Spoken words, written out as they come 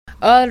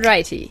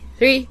Alrighty.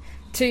 3,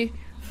 2,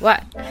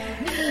 1.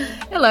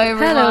 Hello,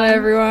 everyone. Hello,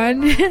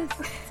 everyone.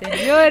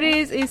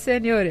 Señores y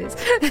señores.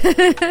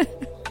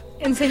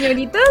 ¿En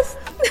señoritas?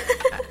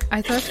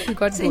 I thought you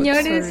got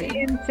Señores both,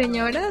 y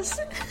señoras.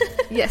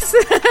 Yes.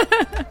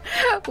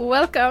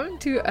 Welcome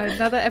to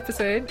another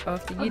episode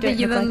of the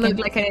You Don't Look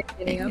Like an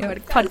Engineer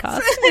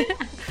podcast.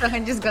 So I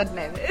just got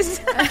nervous.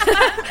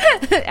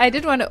 I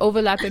did want to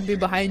overlap and be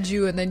behind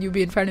you, and then you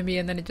be in front of me,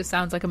 and then it just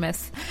sounds like a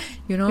mess,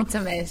 you know? It's a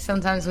mess.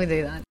 Sometimes we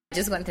do that. I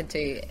just wanted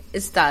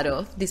to start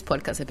off this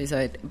podcast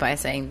episode by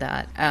saying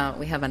that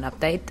we have an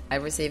update. I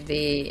received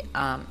the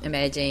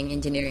Emerging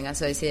Engineering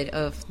Associate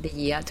of the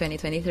Year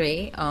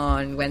 2023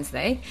 on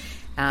Wednesday,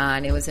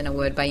 and it was an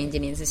award by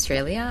Engineers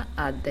Australia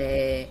at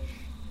the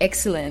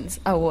Excellence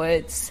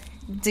Awards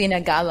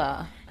dinner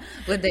gala,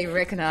 where they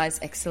recognize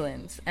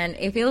excellence. And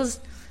it feels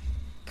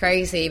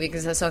crazy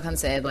because, as Sokan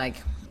said, like,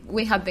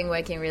 we have been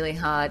working really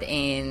hard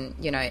in,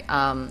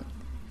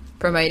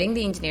 promoting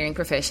the engineering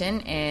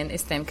profession and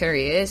STEM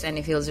careers, and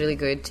it feels really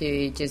good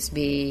to just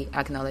be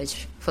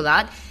acknowledged for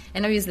that.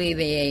 And obviously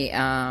the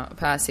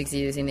past 6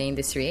 years in the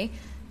industry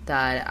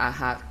that I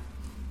have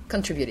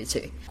contributed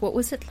to. What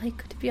was it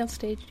like to be on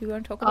stage? Do you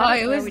want to talk about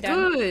it? It was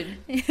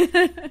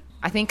good.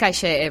 I think I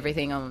share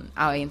everything on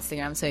our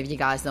Instagram, so if you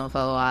guys don't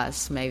follow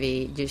us,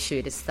 maybe you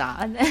should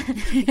start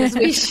because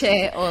we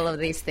share all of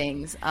these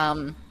things.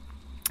 And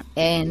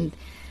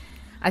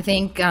I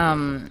think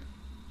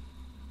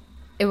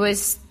it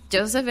was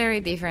just a very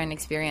different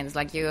experience.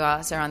 Like, you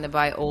are surrounded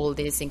by all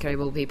these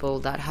incredible people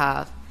that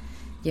have,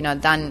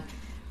 done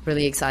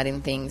really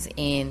exciting things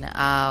in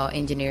our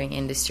engineering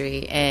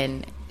industry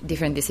and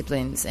different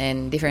disciplines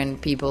and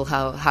different people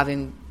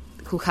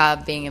who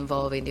have been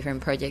involved in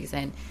different projects.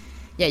 And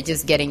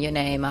just getting your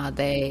name out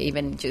there,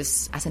 even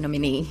just as a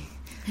nominee,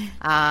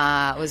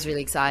 was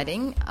really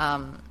exciting.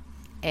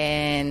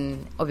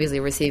 And obviously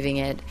receiving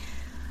it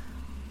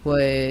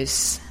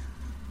was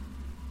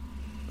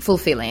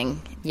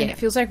fulfilling. Yeah, and it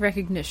feels like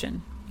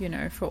recognition,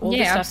 for all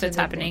the stuff that's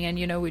happening.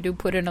 And, we do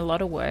put in a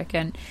lot of work,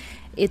 and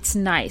it's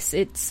nice.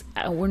 It's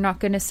we're not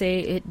going to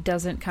say it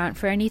doesn't count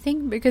for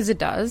anything, because it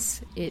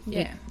does.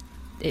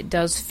 It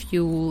does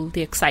fuel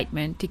the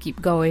excitement to keep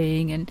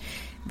going, and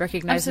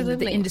recognizing that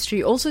the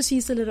industry also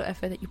sees the little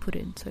effort that you put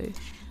in. So,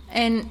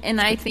 and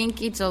I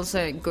think it's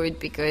also good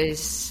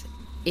because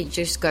it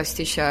just goes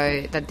to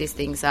show that these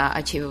things are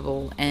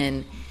achievable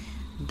and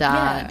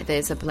that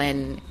there's a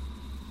plan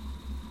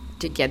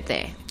to get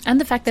there. And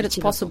the fact that it's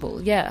possible.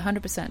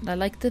 100%. I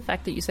like the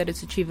fact that you said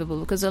it's achievable,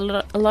 because a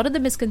lot of the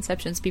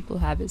misconceptions people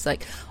have is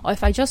like,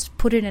 if I just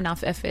put in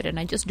enough effort and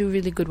I just do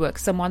really good work,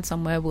 someone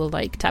somewhere will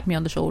like tap me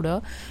on the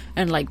shoulder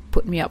and like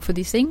put me up for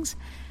these things.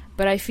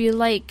 But I feel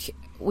like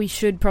we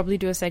should probably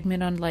do a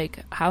segment on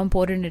like how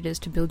important it is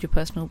to build your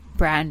personal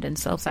brand and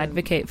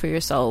self-advocate for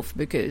yourself,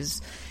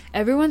 because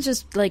everyone's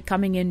just like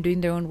coming in,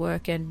 doing their own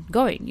work and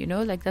going,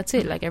 like that's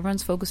it. Like,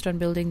 everyone's focused on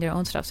building their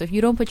own stuff. So if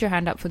you don't put your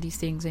hand up for these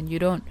things and you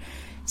don't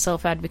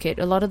self-advocate,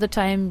 a lot of the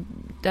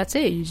time that's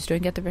it, you just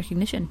don't get the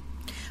recognition.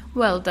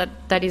 Well,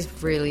 that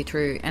is really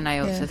true. And I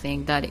also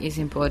think that it's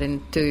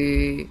important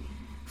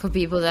for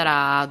people that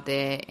are out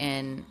there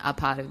and are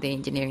part of the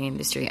engineering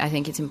industry, I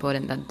think it's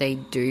important that they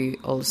do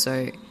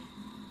also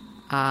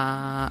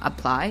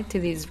apply to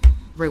these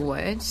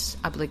rewards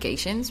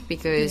applications,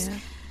 because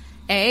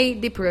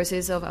the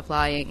process of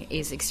applying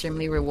is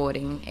extremely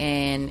rewarding,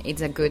 and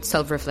it's a good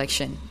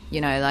self-reflection.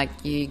 Like,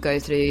 you go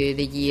through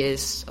the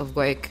years of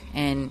work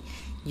and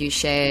you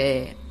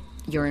share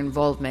your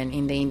involvement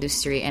in the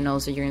industry and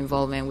also your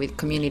involvement with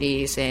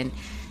communities and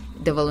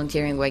the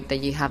volunteering work that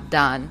you have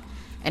done.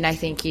 And I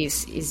think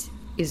is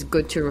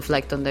good to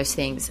reflect on those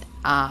things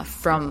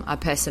from a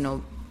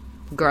personal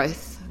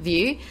growth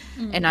view.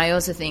 And I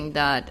also think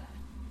that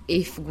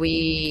if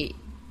we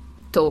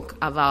talk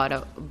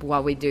about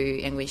what we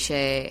do and we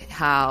share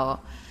how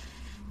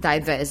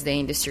diverse the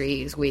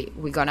industry is, we're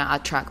gonna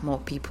attract more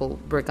people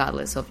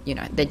regardless of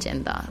the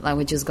gender. Like,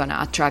 we're just gonna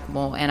attract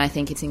more. And I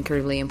think it's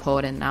incredibly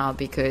important now,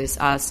 because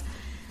as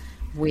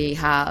we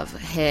have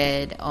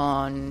heard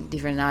on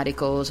different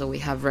articles, or we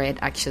have read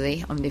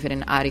actually on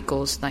different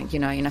articles, like,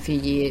 in a few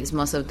years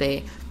most of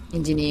the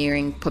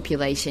engineering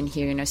population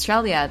here in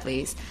Australia at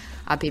least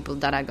are people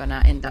that are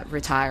gonna end up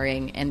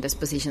retiring, and those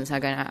positions are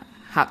gonna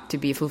have to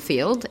be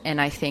fulfilled. And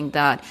I think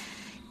that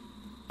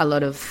a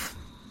lot of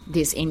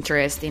this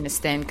interest in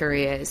STEM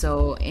careers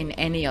or in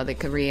any other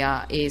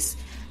career is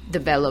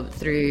developed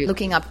through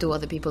looking up to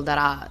other people that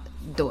are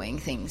doing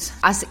things.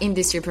 As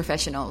industry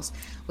professionals,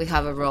 we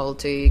have a role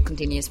to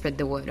continue to spread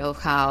the word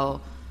of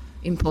how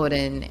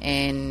important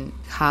and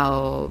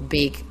how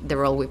big the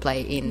role we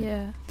play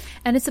in.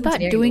 And it's about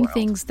doing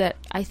things that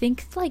I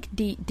think, like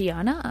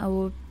Diana,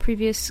 our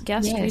previous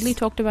guest, really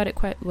talked about it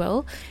quite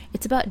well.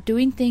 It's about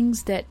doing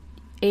things that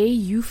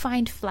you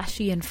find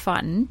flashy and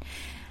fun,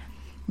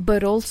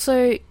 but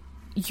also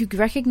you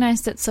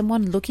recognize that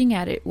someone looking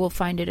at it will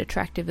find it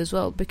attractive as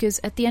well. Because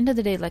at the end of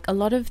the day, like a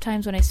lot of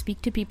times when I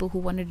speak to people who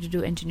wanted to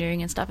do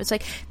engineering and stuff, it's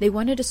like they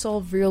wanted to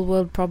solve real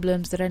world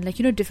problems that are in, like,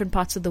 you know, different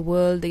parts of the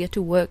world. They get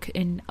to work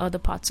in other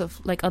parts of,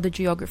 like, other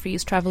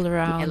geographies, travel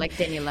around. Yeah, like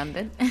Daniel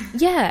Lambert.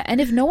 Yeah, and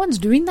if no one's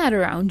doing that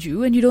around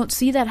you and you don't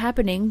see that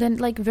happening, then,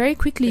 like, very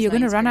quickly you're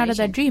going to run out of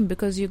that dream,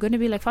 because you're going to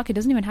be like, fuck, it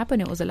doesn't even happen,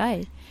 it was a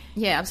lie.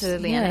 Yeah,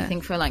 absolutely. Yeah. And I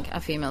think for, like,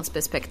 a female's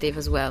perspective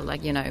as well,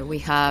 like, you know, we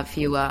have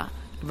fewer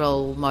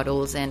role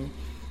models, and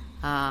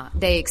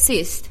they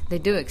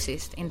do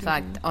exist. In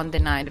fact, on the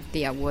night of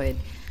the award,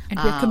 and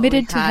we're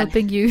committed to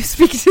helping you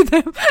speak to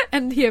them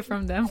and hear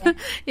from them.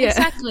 Yeah.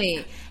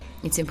 Exactly.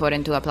 It's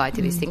important to apply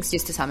to these things.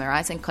 Just to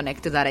summarize and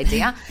connect to that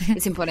idea,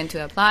 it's important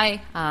to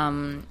apply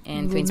and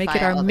we'll to inspire make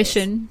it our others.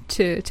 mission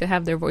to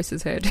have their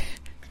voices heard.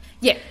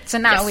 Yeah, so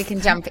now we can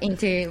jump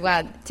into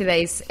what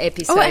today's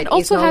episode and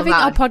also is all having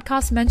about. our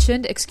podcast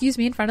mentioned, excuse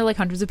me, in front of like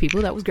hundreds of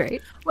people, that was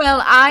great.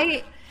 Well,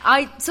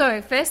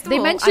 so first of They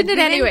all, mentioned it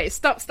anyway.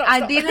 Stop.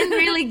 I didn't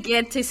really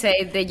get to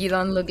say that you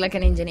don't look like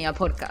an engineer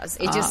podcast.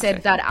 It just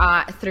said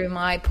that through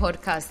my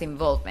podcast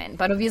involvement.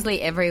 But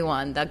obviously,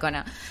 everyone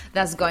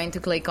that's going to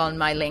click on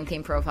my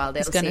LinkedIn profile,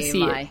 they'll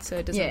see my. It, so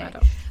it doesn't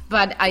matter.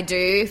 But I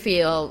do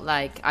feel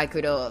like I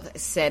could have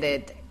said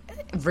it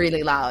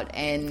really loud,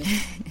 and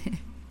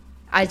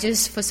I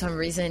just, for some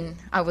reason,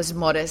 I was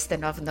modest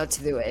enough not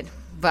to do it.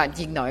 But,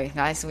 you know,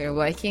 guys, we're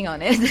working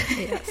on it.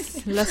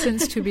 Yes.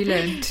 Lessons to be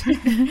learned.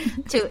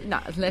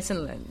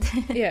 Lesson learned.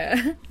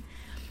 Yeah.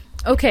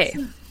 Okay.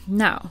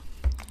 Now,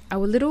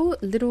 our little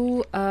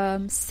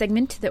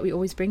segment that we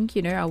always bring,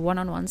 you know, our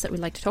one-on-ones that we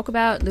like to talk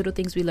about, little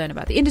things we learn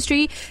about the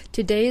industry.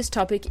 Today's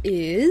topic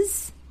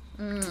is...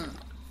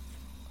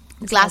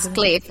 Glass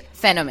cliff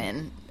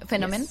phenomenon.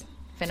 Yes.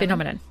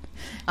 Phenomenon.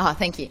 Oh,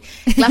 thank you.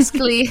 Glass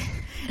cliff.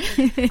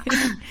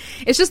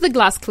 It's just the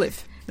glass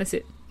cliff. That's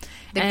it.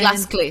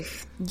 Glass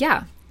cliff.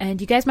 Yeah.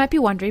 And you guys might be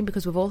wondering,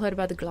 because we've all heard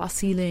about the glass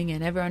ceiling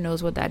and everyone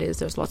knows what that is.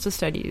 There's lots of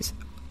studies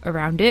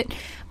around it.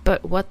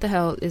 But what the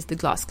hell is the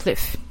glass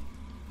cliff?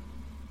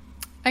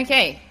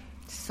 Okay.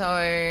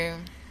 So,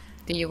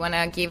 do you want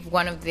to give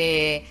one of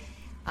the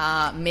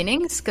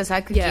meanings? Because I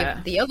could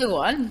give the other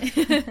one.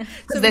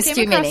 So there's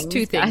two meanings.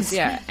 Two things,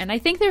 yeah. And I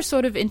think they're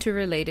sort of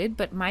interrelated.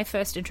 But my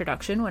first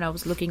introduction when I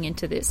was looking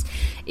into this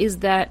is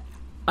that,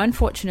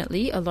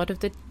 unfortunately, a lot of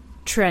the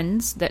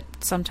trends that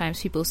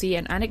sometimes people see,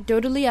 and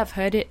anecdotally I've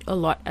heard it a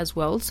lot as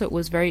well, so it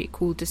was very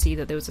cool to see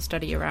that there was a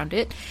study around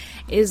it,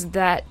 is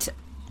that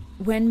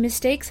when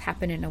mistakes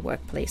happen in a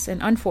workplace,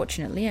 and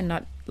unfortunately, and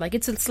not like,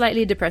 it's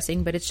slightly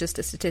depressing, but it's just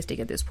a statistic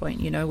at this point,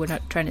 you know, we're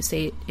not trying to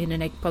say it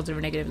in a positive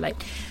or negative light.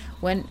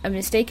 When a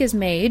mistake is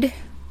made,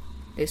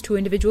 there's two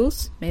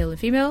individuals, male and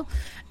female.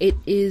 It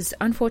is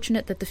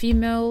unfortunate that the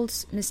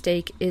female's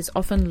mistake is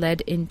often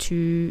led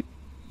into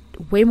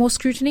way more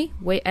scrutiny,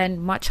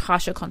 and much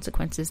harsher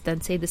consequences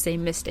than, say, the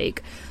same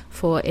mistake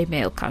for a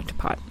male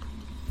counterpart.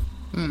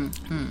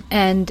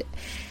 And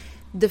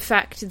the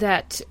fact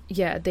that,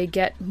 they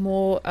get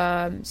more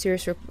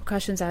serious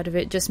repercussions out of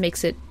it just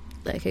makes it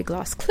like a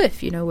glass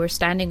cliff. You know, we're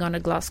standing on a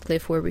glass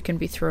cliff where we can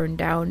be thrown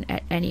down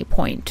at any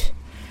point.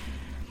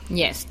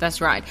 Yes, that's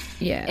right.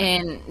 Yeah.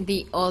 And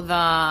the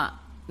other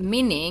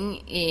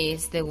meaning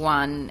is the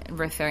one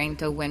referring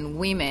to when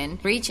women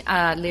reach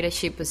a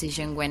leadership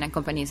position when a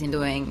company isn't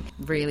doing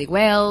really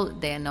well,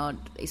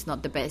 it's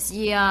not the best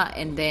year,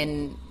 and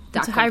then that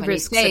it's a high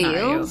risk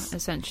scenario, fails.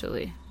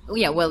 essentially.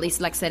 Yeah, well, it's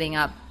like setting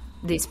up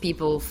these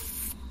people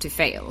to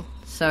fail.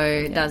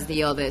 So that's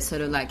the other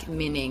sort of like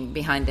meaning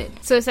behind it.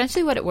 So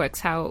essentially what it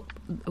works,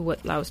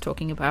 what I was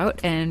talking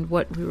about and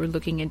what we were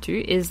looking into,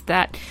 is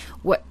that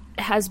what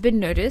has been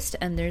noticed,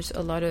 and there's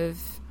a lot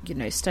of, you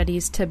know,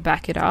 studies to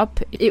back it up.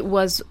 It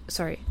was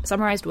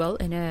summarized well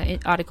in an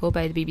article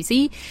by the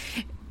BBC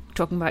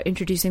talking about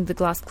introducing the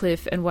glass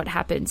cliff and what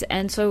happens.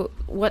 And so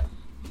what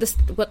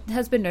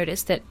has been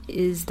noticed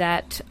is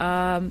that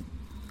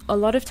a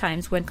lot of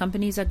times when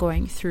companies are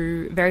going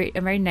through a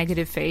very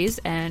negative phase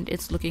and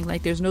it's looking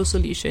like there's no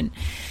solution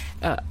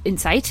in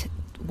sight,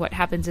 what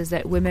happens is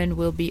that women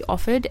will be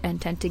offered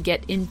and tend to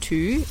get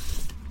into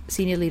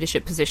senior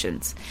leadership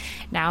positions.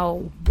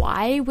 Now,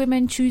 why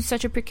women choose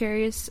such a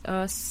precarious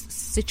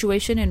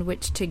situation in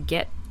which to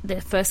get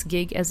their first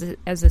gig as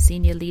a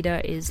senior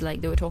leader is,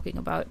 like, they were talking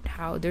about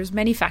how there's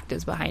many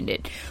factors behind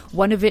it.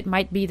 One of it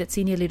might be that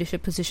senior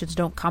leadership positions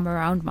don't come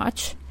around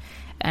much,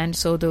 and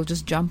so they'll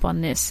just jump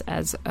on this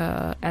as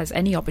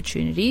any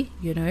opportunity.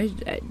 You know,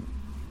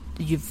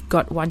 you've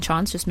got one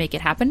chance, just make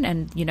it happen,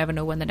 and you never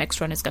know when the next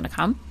one is going to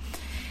come.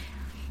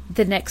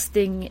 The next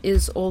thing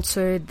is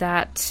also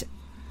that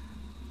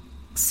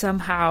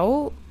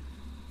somehow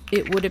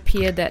it would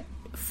appear that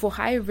for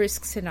high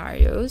risk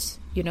scenarios,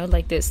 you know,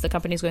 like this, the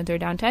company's going through a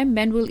downtime,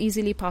 men will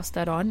easily pass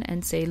that on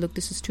and say, look,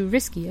 this is too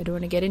risky, I don't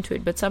want to get into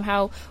it. But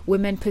somehow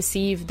women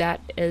perceive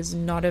that as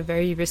not a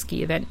very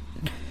risky event.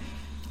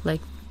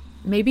 Like,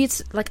 maybe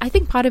it's like, I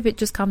think part of it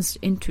just comes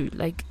into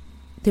like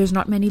there's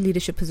not many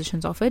leadership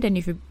positions offered, and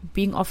if you're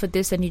being offered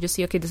this and you just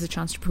see, okay, this is a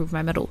chance to prove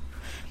my mettle.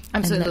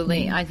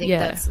 Absolutely. I think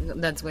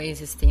that's where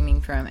it's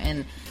stemming from.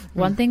 And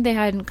one thing they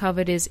hadn't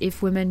covered is,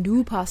 if women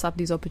do pass up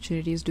these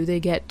opportunities, do they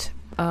get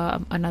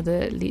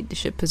another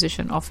leadership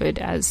position offered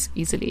as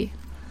easily?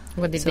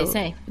 What did they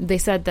say? They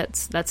said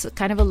that's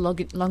kind of a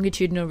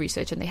longitudinal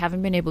research, and they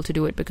haven't been able to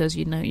do it because,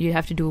 you know, you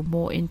have to do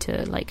more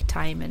into like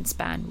time and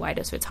span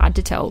wider, so it's hard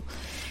to tell,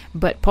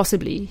 but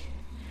possibly.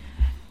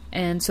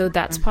 And so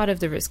that's part of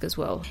the risk as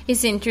well.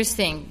 It's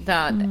interesting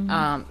that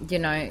you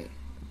know,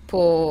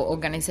 poor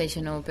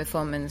organizational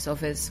performance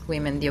offers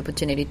women the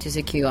opportunity to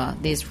secure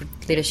these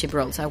leadership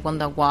roles. I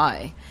wonder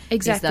why.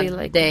 Exactly.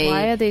 Like,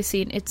 why are they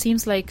seen? It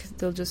seems like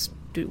they'll just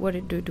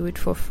do it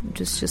for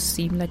just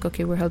seem like,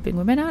 okay, we're helping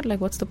women out. Like,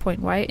 what's the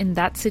point? Why in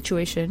that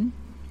situation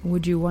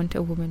would you want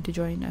a woman to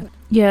join us?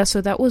 Yeah,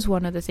 so that was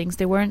one of the things.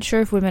 They weren't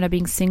sure if women are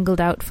being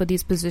singled out for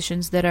these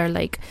positions that are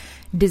like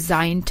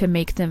designed to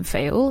make them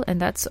fail,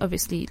 and that's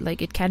obviously like,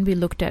 it can be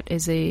looked at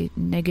as a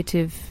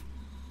negative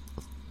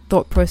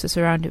thought process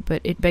around it,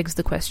 but it begs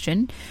the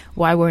question,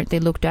 why weren't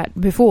they looked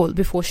at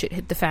before shit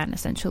hit the fan,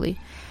 essentially?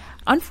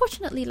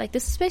 Unfortunately, like,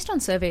 this is based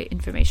on survey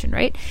information,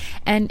 right?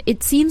 And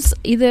it seems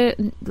either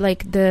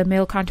like the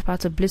male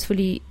counterparts are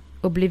blissfully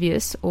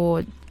oblivious,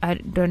 or I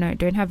don't know,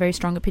 don't have very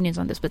strong opinions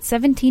on this, but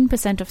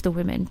 17% of the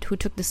women who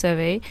took the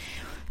survey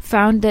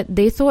found that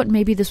they thought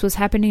maybe this was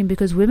happening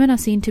because women are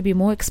seen to be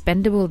more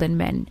expendable than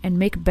men and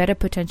make better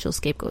potential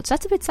scapegoats.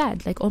 That's a bit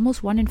sad. Like,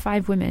 almost 1 in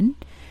 5 women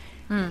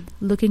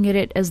looking at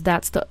it as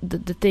that's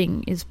the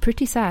thing is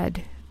pretty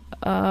sad.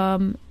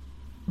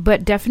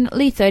 But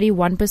definitely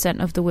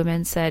 31% of the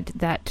women said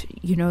that,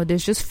 you know,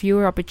 there's just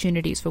fewer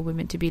opportunities for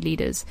women to be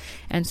leaders.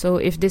 And so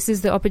if this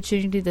is the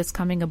opportunity that's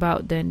coming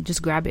about, then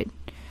just grab it.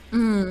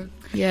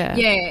 Yeah.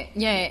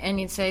 And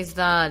it says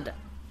that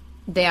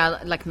they are,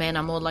 like, men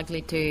are more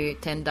likely to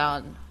turn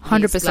down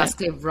 100%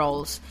 glass-cliff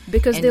roles.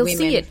 Because they'll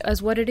see it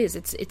as what it is.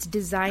 It's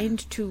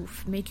designed to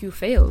make you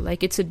fail.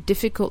 Like, it's a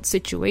difficult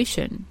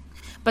situation.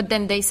 But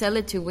then they sell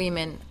it to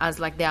women as,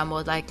 like, they are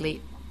more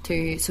likely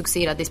to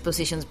succeed at these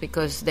positions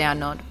because they are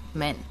not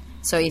men.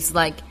 So it's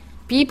like,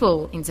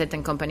 people in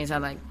certain companies are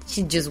like,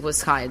 she just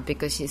was hired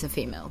because she's a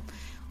female,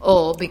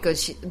 or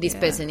because this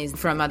person is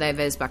from a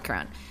diverse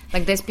background.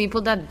 Like, there's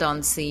people that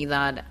don't see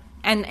that.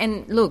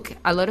 And look,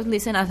 a lot of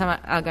listeners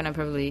are gonna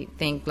probably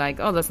think like,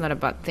 oh, that's not a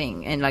bad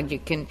thing, and like,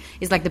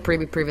 it's like the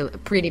pretty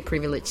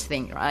privileged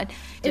thing, right?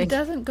 It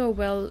doesn't go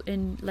well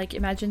in, like,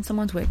 imagine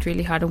someone's worked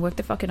really hard and worked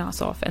their fucking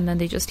ass off, and then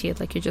they just hear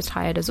like, you're just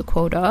hired as a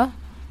quota.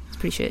 It's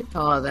pretty shit.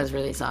 Oh, that's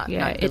really sad.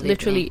 Yeah, it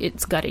literally,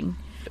 it's gutting.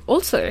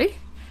 Also,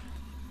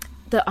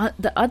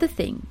 the other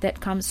thing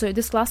that comes, so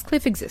this glass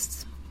cliff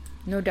exists,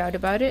 no doubt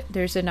about it.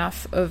 There's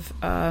enough of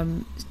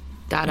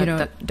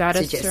data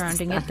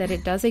surrounding it that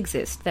it does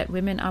exist, that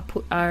women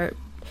are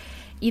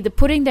either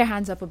putting their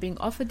hands up or being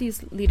offered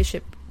these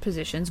leadership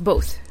positions,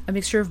 both, a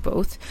mixture of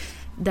both,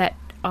 that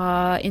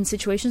are in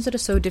situations that are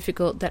so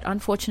difficult that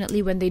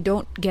unfortunately when they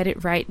don't get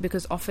it right,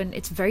 because often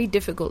it's very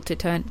difficult to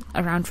turn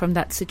around from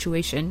that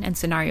situation and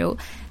scenario,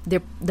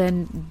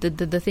 then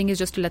the thing is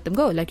just to let them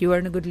go. Like, you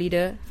weren't a good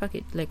leader, fuck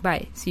it, like,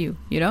 bye, see you,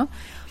 you know?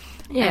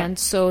 Yeah. And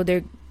so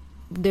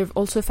they've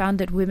also found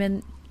that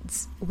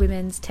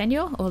women's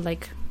tenure, or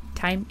like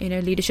time in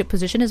a leadership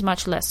position, is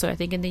much less. So I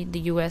think in the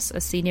US,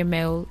 a senior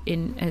male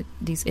in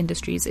these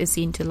industries is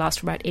seen to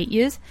last for about 8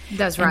 years.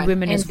 That's right. And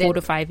women is 4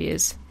 to 5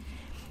 years.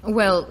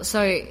 Well,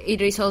 so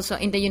it is also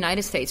in the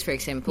United States, for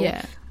example,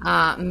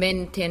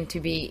 men tend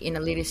to be in a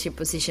leadership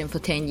position for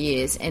 10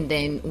 years, and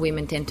then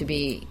women tend to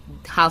be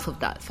half of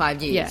that,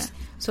 5 years. Yeah.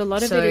 So a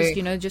lot of it is,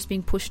 you know, just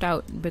being pushed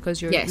out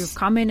because you've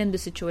come in the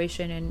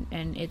situation,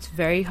 and it's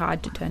very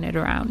hard to turn it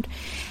around.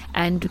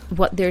 And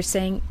what they're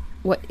saying,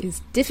 what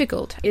is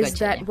difficult is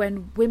that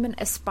when women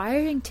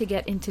aspiring to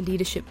get into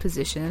leadership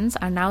positions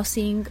are now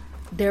seeing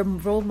their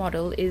role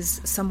model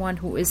is someone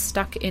who is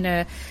stuck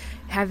in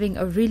having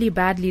a really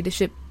bad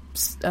leadership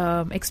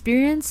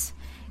experience,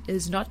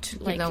 is not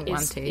like,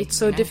 it's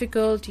so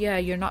difficult. Yeah,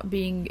 you're not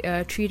being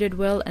treated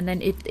well, and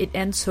then it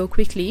ends so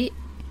quickly.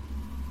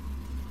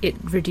 It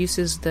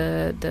reduces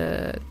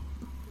the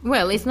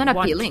well, it's not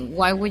appealing.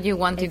 Why would you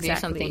want to do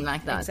something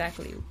like that?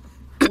 Exactly.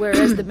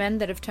 Whereas the men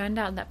that have turned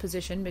down that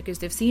position because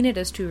they've seen it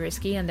as too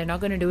risky and they're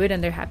not going to do it,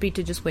 and they're happy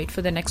to just wait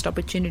for the next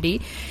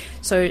opportunity.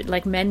 So,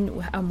 like,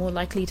 men are more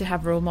likely to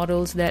have role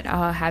models that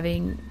are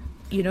having,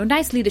 you know,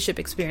 nice leadership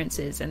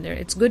experiences, and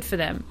it's good for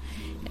them.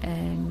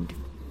 And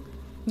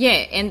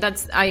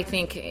I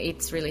think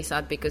it's really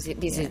sad because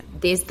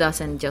this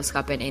doesn't just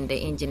happen in the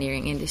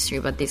engineering industry,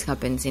 but this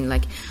happens in,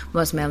 like,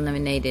 most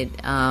male-nominated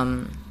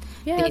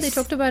they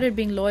talked about it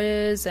being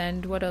lawyers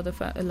and what other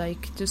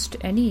like, just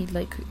any,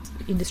 like,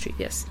 industry.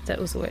 Yes, that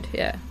was the word.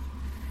 Yeah.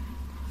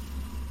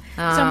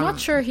 So I'm not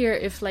sure here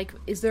if, like,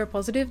 is there a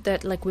positive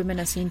that, like, women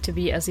are seen to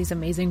be as these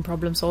amazing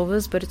problem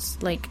solvers, but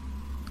it's like,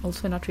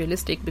 also not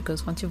realistic,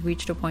 because once you've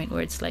reached a point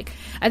where it's like,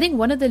 I think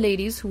one of the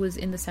ladies who was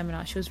in the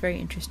seminar, she was very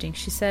interesting.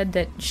 She said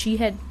that she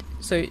had,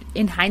 so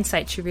in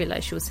hindsight, she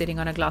realized she was sitting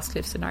on a glass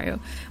cliff scenario,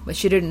 but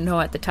she didn't know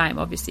at the time,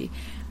 obviously.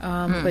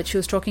 But she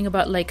was talking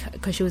about, like,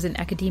 because she was in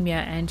academia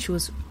and she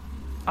was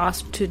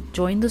asked to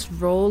join this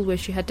role where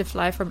she had to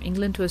fly from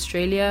England to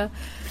Australia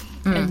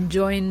and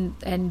join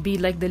and be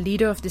like the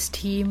leader of this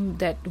team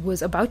that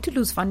was about to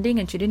lose funding,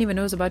 and she didn't even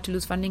know it was about to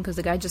lose funding because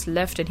the guy just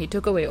left and he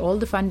took away all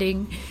the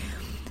funding,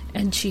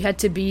 and she had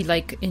to be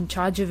like in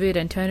charge of it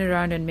and turn it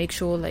around and make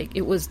sure, like,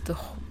 it was the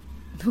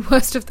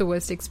worst of the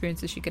worst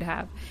experiences she could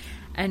have.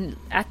 And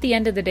at the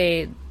end of the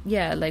day,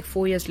 yeah, like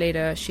 4 years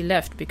later she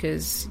left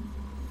because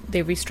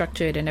they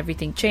restructured and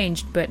everything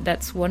changed. But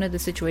that's one of the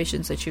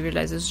situations that she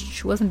realizes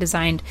she wasn't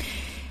designed,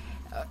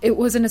 it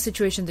wasn't a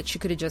situation that she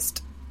could have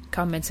just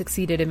come and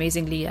succeeded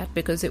amazingly at,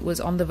 because it was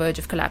on the verge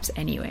of collapse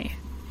anyway.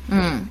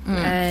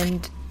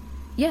 And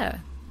yeah,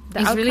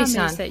 the outcome really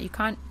is that you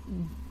can't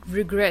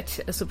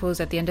regret, I suppose,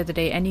 at the end of the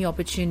day, any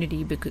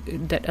opportunity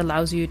that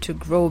allows you to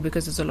grow,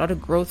 because there's a lot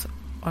of growth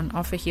on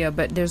offer here,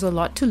 but there's a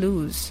lot to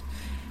lose,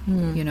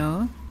 you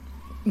know?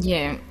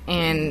 Yeah,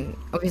 and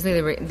obviously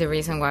the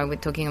reason why we're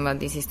talking about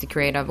this is to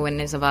create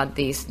awareness about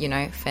this, you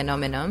know,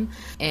 phenomenon,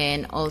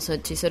 and also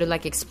to sort of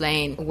like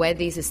explain where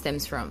this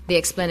stems from. The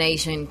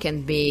explanation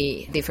can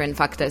be different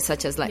factors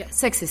such as like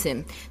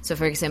sexism. So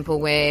for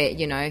example, where,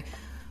 you know,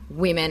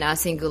 women are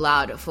singled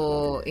out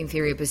for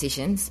inferior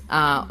positions,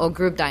 or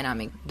group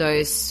dynamic.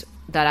 Those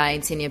that are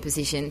in senior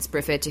positions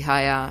prefer to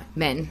hire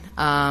men,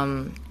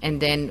 and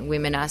then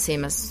women are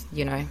seen as,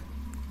 you know,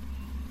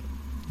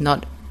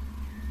 not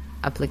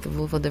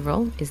applicable for the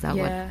role. Is that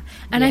what?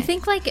 And I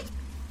think, like,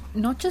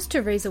 not just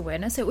to raise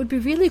awareness, it would be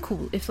really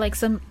cool if, like,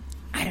 some,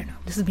 I don't know,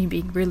 this is me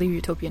being really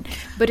utopian,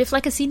 but if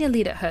like a senior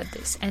leader heard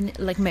this, and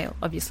like male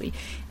obviously,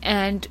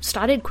 and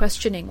started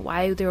questioning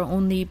why they're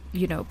only,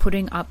 you know,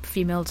 putting up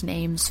females'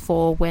 names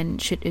for when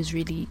shit is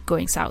really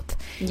going south,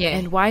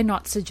 and why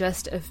not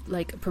suggest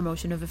like a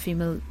promotion of a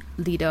female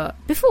leader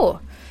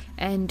before,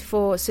 and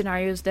for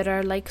scenarios that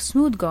are like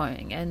smooth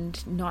going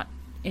and not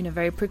in a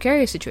very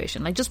precarious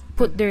situation, like just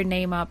put their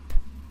name up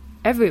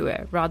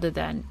everywhere rather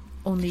than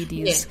only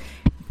these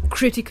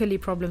critically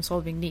problem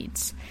solving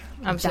needs.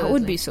 Absolutely. That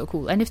would be so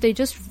cool. And if they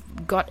just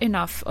got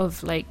enough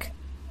of like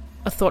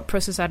a thought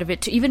process out of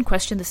it to even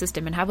question the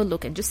system and have a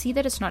look and just see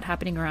that it's not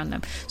happening around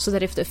them, so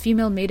that if the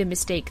female made a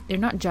mistake, they're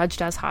not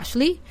judged as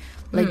harshly.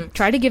 Like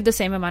try to give the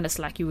same amount of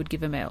slack you would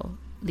give a male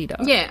leader.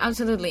 Yeah,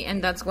 absolutely.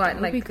 And that's why,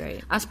 that would be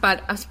great. As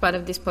part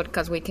of this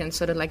podcast, we can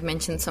sort of like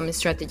mention some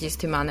strategies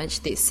to manage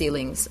these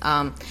ceilings.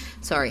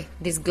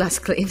 These glass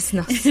cliffs,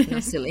 not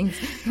ceilings.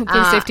 Put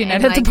safety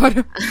net at the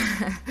bottom.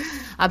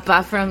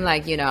 Apart from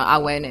like, you know,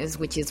 awareness,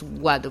 which is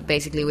what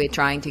basically we're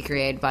trying to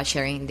create by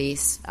sharing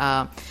this,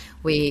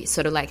 we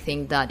sort of like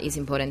think that it's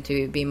important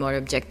to be more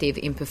objective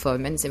in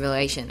performance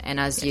evaluation. And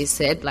as you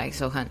said, like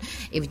Sohan,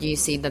 if you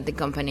see that the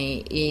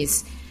company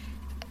is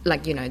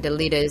like, you know, the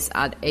leaders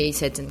at a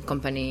certain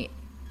company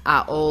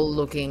are all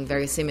looking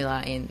very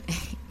similar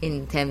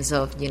in terms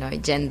of, you know,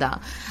 gender,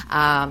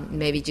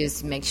 maybe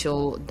just make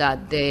sure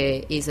that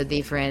there is a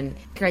different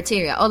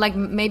criteria, or like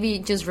maybe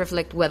just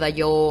reflect whether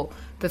your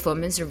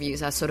performance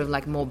reviews are sort of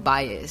like more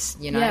biased,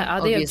 you know.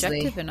 Are they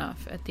objective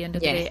enough at the end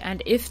of the day?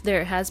 And if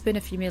there has been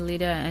a female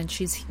leader and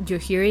you're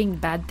hearing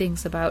bad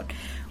things about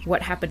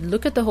what happened,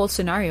 look at the whole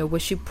scenario.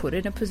 Was she put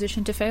in a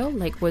position to fail?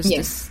 Like, was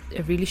this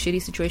a really shitty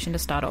situation to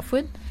start off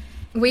with?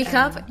 We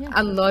have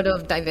a lot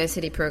of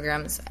diversity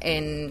programs,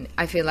 and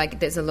I feel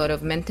like there's a lot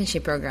of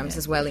mentorship programs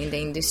as well in the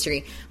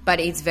industry, but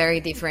it's very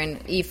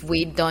different if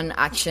we don't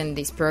action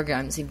these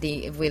programs,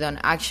 if we don't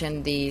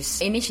action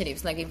these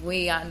initiatives, like if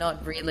we are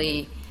not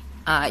really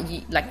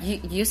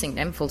using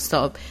them full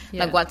stop,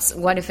 like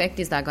what effect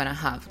is that going to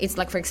have? It's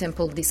like, for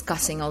example,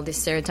 discussing all these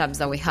stereotypes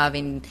that we have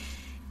in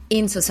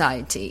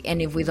society,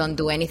 and if we don't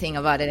do anything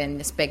about it and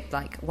expect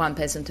like one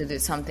person to do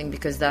something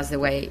because that's the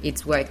way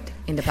it's worked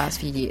in the past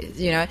few years,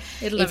 you know,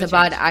 it's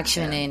about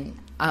actioning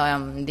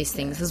these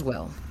things as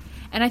well.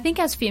 And I think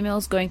as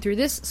females going through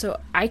this,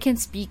 so I can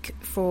speak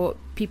for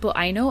people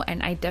I know,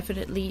 and I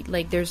definitely,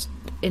 like, there's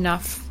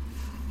enough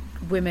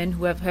women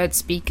who have heard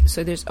speak,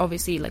 so there's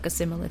obviously like a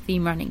similar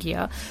theme running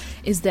here,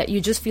 is that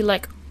you just feel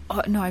like,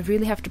 oh no, I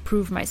really have to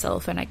prove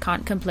myself, and I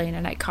can't complain,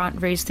 and I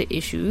can't raise the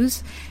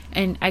issues,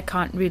 and I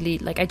can't really,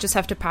 like, I just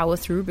have to power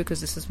through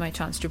because this is my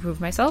chance to prove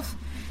myself,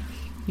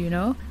 you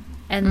know.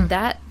 And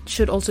that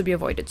should also be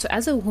avoided. So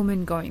as a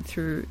woman going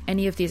through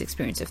any of these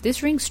experiences, if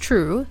this rings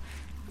true,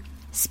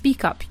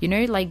 speak up, you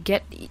know, like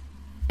get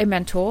a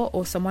mentor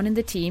or someone in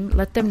the team,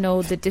 let them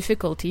know the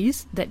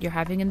difficulties that you're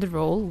having in the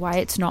role, why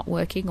it's not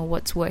working or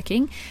what's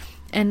working,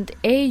 and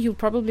A, you'll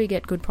probably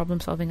get good problem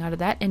solving out of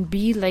that, and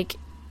B, like,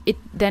 it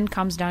then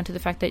comes down to the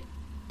fact that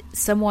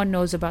someone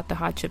knows about the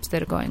hardships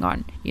that are going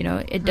on, you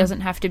know. It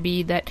doesn't have to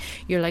be that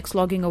you're like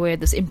slogging away at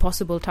this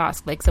impossible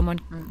task. Like someone,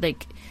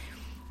 like,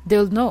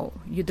 they'll know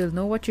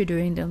what you're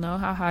doing, they'll know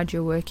how hard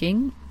you're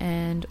working,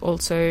 and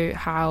also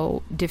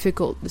how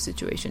difficult the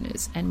situation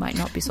is and might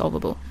not be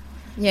solvable.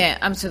 Yeah,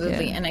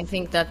 absolutely. Yeah. And I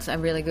think that's a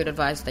really good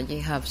advice that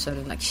you have sort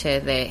of like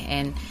shared there.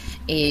 And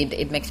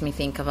it makes me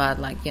think about,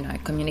 like, you know,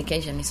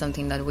 communication is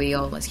something that we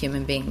all as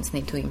human beings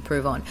need to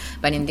improve on.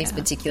 But in this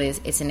particular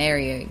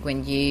scenario,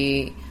 when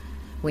you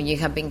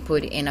have been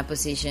put in a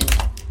position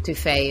to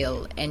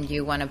fail and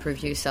you want to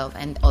prove yourself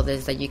and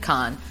others that you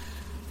can't,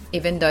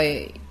 even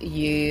though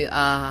you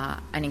are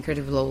an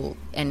incredible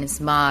and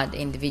smart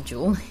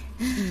individual,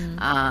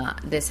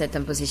 there's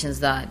certain positions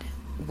that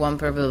won't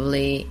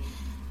probably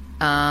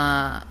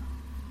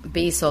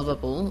be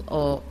solvable,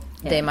 or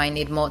they might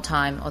need more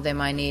time, or they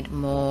might need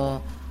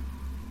more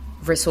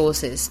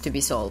resources to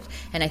be solved.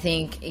 And I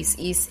think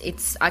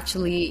it's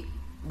actually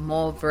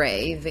more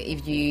brave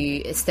if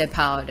you step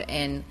out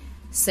and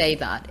say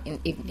that.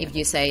 If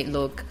you say,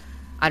 look,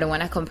 I don't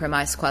want to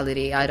compromise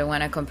quality, I don't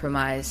want to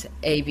compromise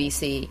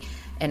ABC,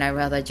 and I'd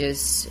rather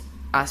just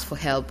ask for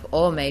help,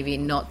 or maybe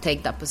not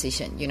take that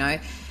position, you know?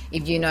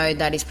 If you know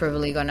that it's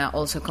probably going to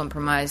also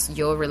compromise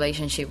your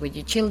relationship with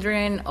your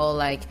children, or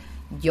like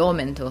your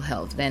mental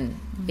health, then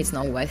it's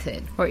not worth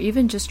it. Or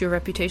even just your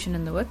reputation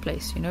in the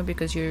workplace, you know,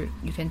 because you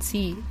can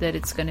see that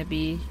it's going to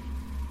be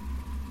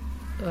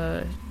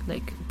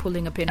like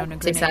pulling a pin on a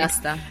grenade.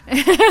 Disaster.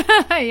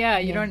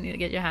 You don't need to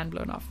get your hand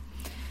blown off.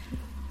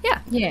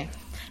 Yeah.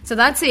 So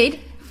that's it.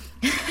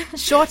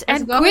 Short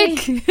and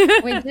quick.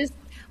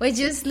 We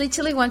just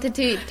literally wanted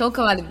to talk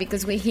about it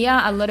because we hear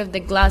a lot of the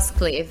glass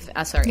cliff.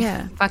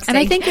 And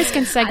I think this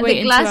can segue the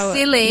into glass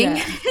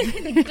ceiling,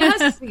 the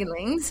glass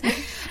ceilings,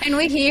 and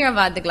we hear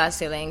about the glass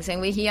ceilings,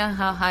 and we hear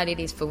how hard it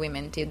is for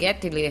women to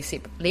get to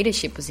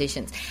leadership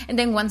positions, and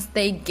then once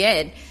they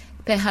get,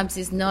 perhaps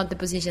it's not the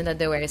position that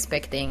they were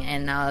expecting,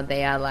 and now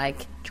they are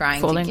like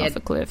trying falling to get off a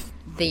cliff.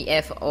 The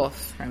F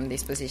off from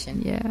this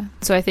position. Yeah.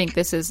 So I think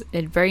this is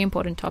a very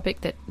important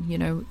topic that, you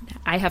know,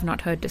 I have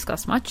not heard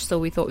discussed much. So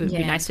we thought it would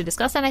be nice to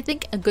discuss. And I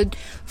think a good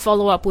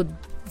follow-up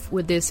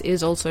with this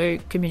is also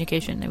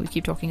communication. And we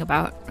keep talking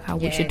about how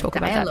we should talk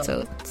about that.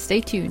 So stay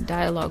tuned.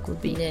 Dialogue will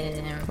be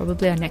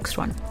probably our next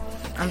one.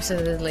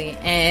 Absolutely.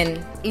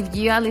 And if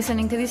you are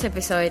listening to this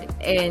episode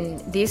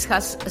and this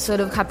has sort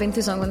of happened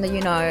to someone that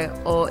you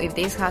know, or if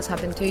this has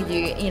happened to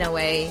you in a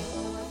way,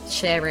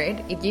 share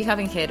it. If you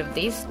haven't heard of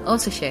this,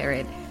 also share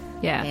it.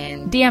 Yeah.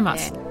 And DM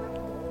us.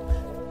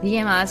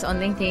 DM us on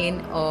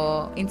LinkedIn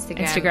or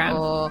Instagram.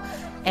 Or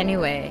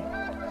anywhere.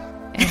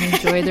 And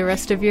enjoy the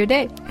rest of your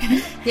day.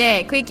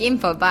 Quick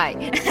info. Bye.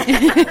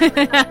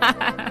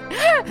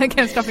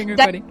 Okay, I'm stopping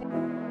recording.